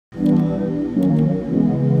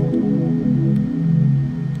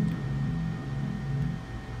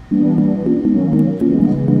Well,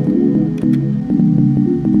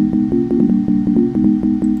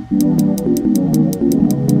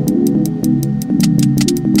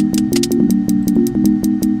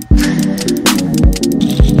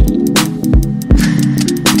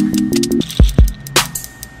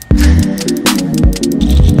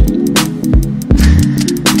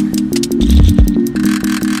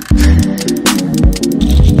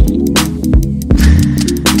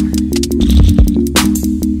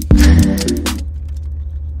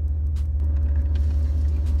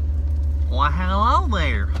 hello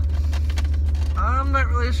there. I'm not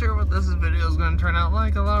really sure what this video is going to turn out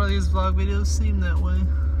like. A lot of these vlog videos seem that way.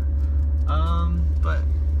 But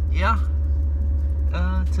yeah.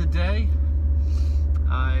 Today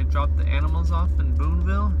I dropped the animals off in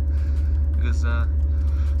Boonville because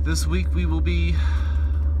this week we will be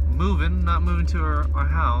not moving to our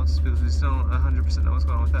house because we still don't 100% know what's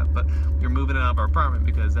going on with that, but we're moving out of our apartment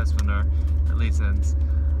because that's when our lease ends.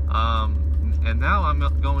 And now I'm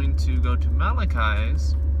going to go to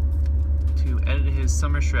Malachi's to edit his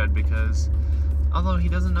summer shred because although he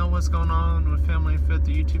doesn't know what's going on with Family Fit,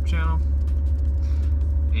 the YouTube channel,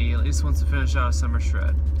 he at least wants to finish out a summer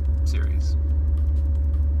shred series.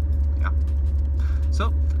 Yeah.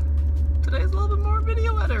 So today's a little bit more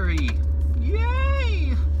video editory.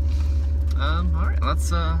 Yay! Alright,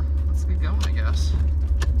 let's get going, I guess.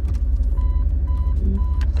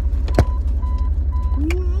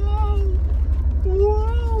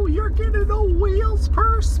 Whoa, you're getting a wheels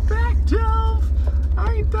perspective.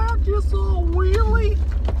 Ain't that just a wheelie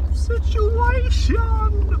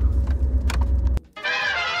situation?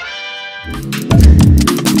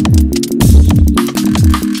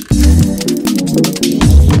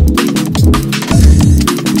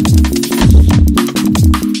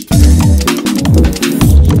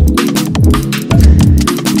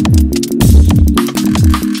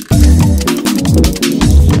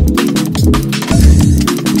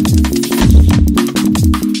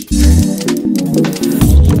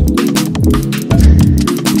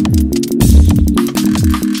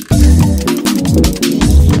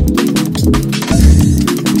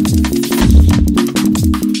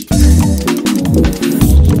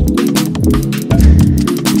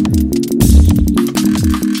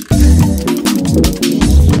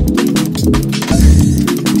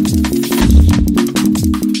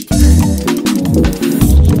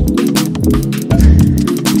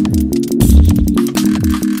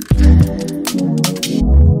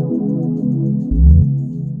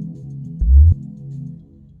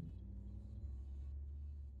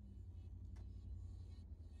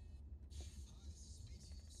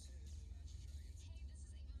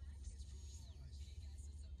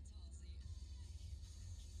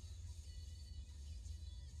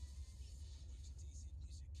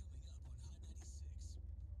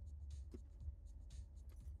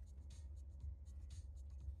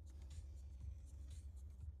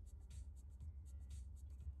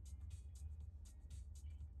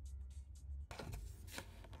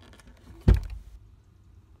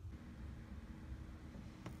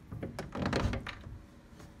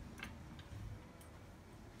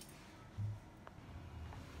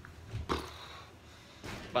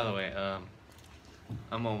 By the way,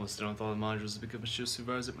 I'm almost done with all the modules to become a shift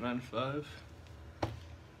supervisor at 9 to 5.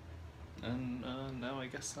 And now I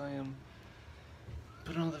guess I am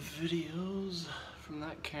putting all the videos from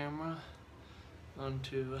that camera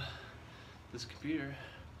onto this computer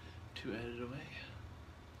to edit away.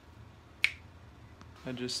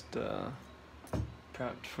 I just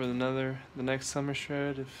prepped for the next summer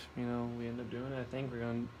shred if, you know, we end up doing it. I think we're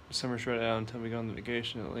going to summer shred out until we go on the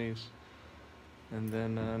vacation at least. And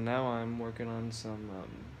then now I'm working on some,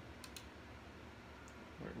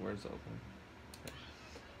 where's it open? Okay.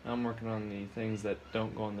 I'm working on the things that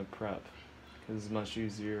don't go on the prep, because it's much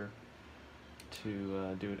easier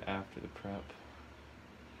to do it after the prep.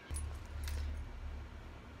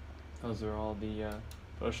 Those are all the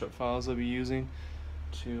Photoshop files I'll be using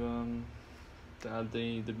to add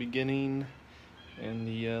the beginning and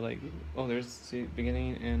the there's the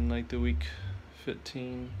beginning and like the week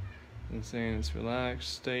 15. And saying it's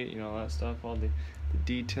relaxed state, you know, all that stuff, all the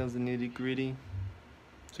details, the nitty gritty.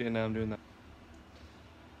 So yeah, now I'm doing that.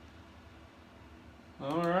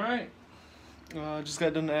 Alright. Just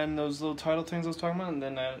got done adding those little title things I was talking about, and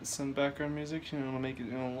then added some background music, you know, to make it,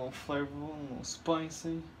 you know, a little flavorful, a little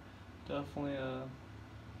spicy. Definitely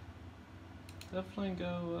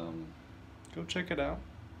go check it out.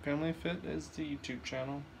 Family Fit is the YouTube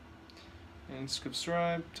channel. And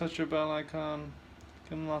subscribe, touch your bell icon.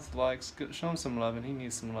 Give him lots of likes, show him some loving, he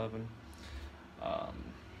needs some loving. But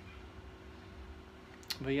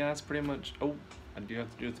yeah, that's pretty much, I do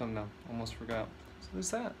have to do a thumbnail. Almost forgot. So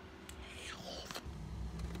there's that.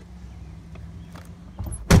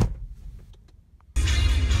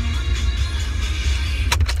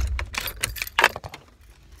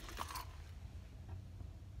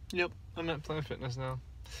 Yep, I'm at Planet Fitness now.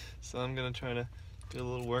 So I'm gonna try to do a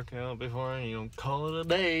little workout before I, call it a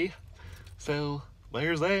day. So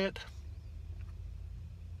there's that.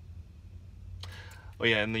 Oh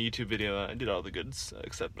yeah, in the YouTube video, I did all the goods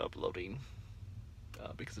except uploading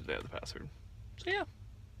because I didn't have the password. So yeah.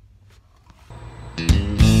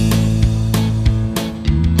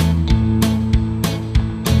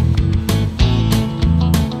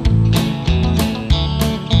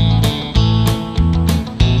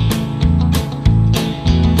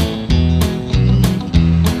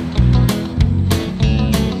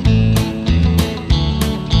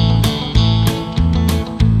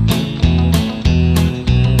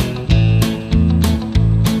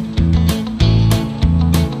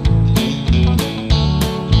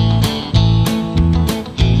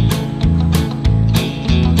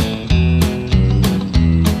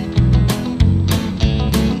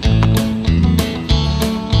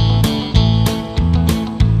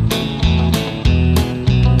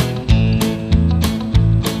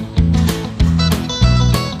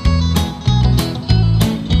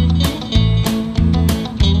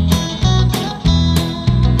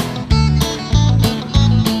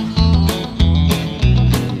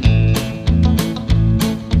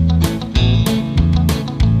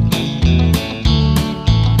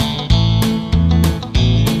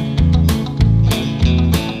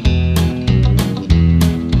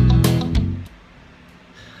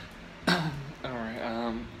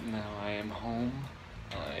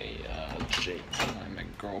 My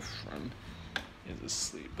girlfriend is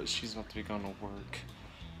asleep, but she's about to be going to work,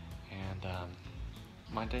 and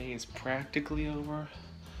my day is practically over.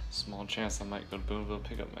 Small chance I might go to Boonville,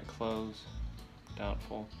 pick up my clothes.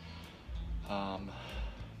 Doubtful.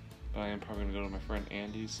 But I am probably gonna go to my friend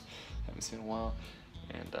Andy's. Haven't seen in a while,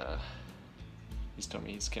 and he's told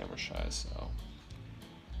me he's camera shy, so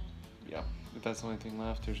yeah. If that's the only thing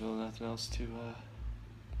left, there's really nothing else to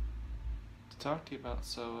talk to you about.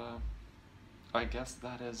 So I guess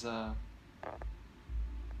that is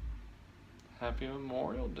Happy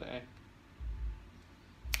Memorial Day.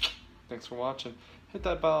 Thanks for watching. Hit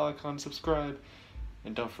that bell icon, subscribe,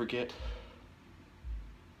 and don't forget,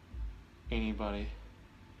 anybody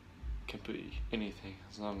can be anything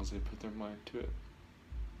as long as they put their mind to it.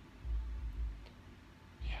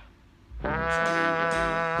 Yeah.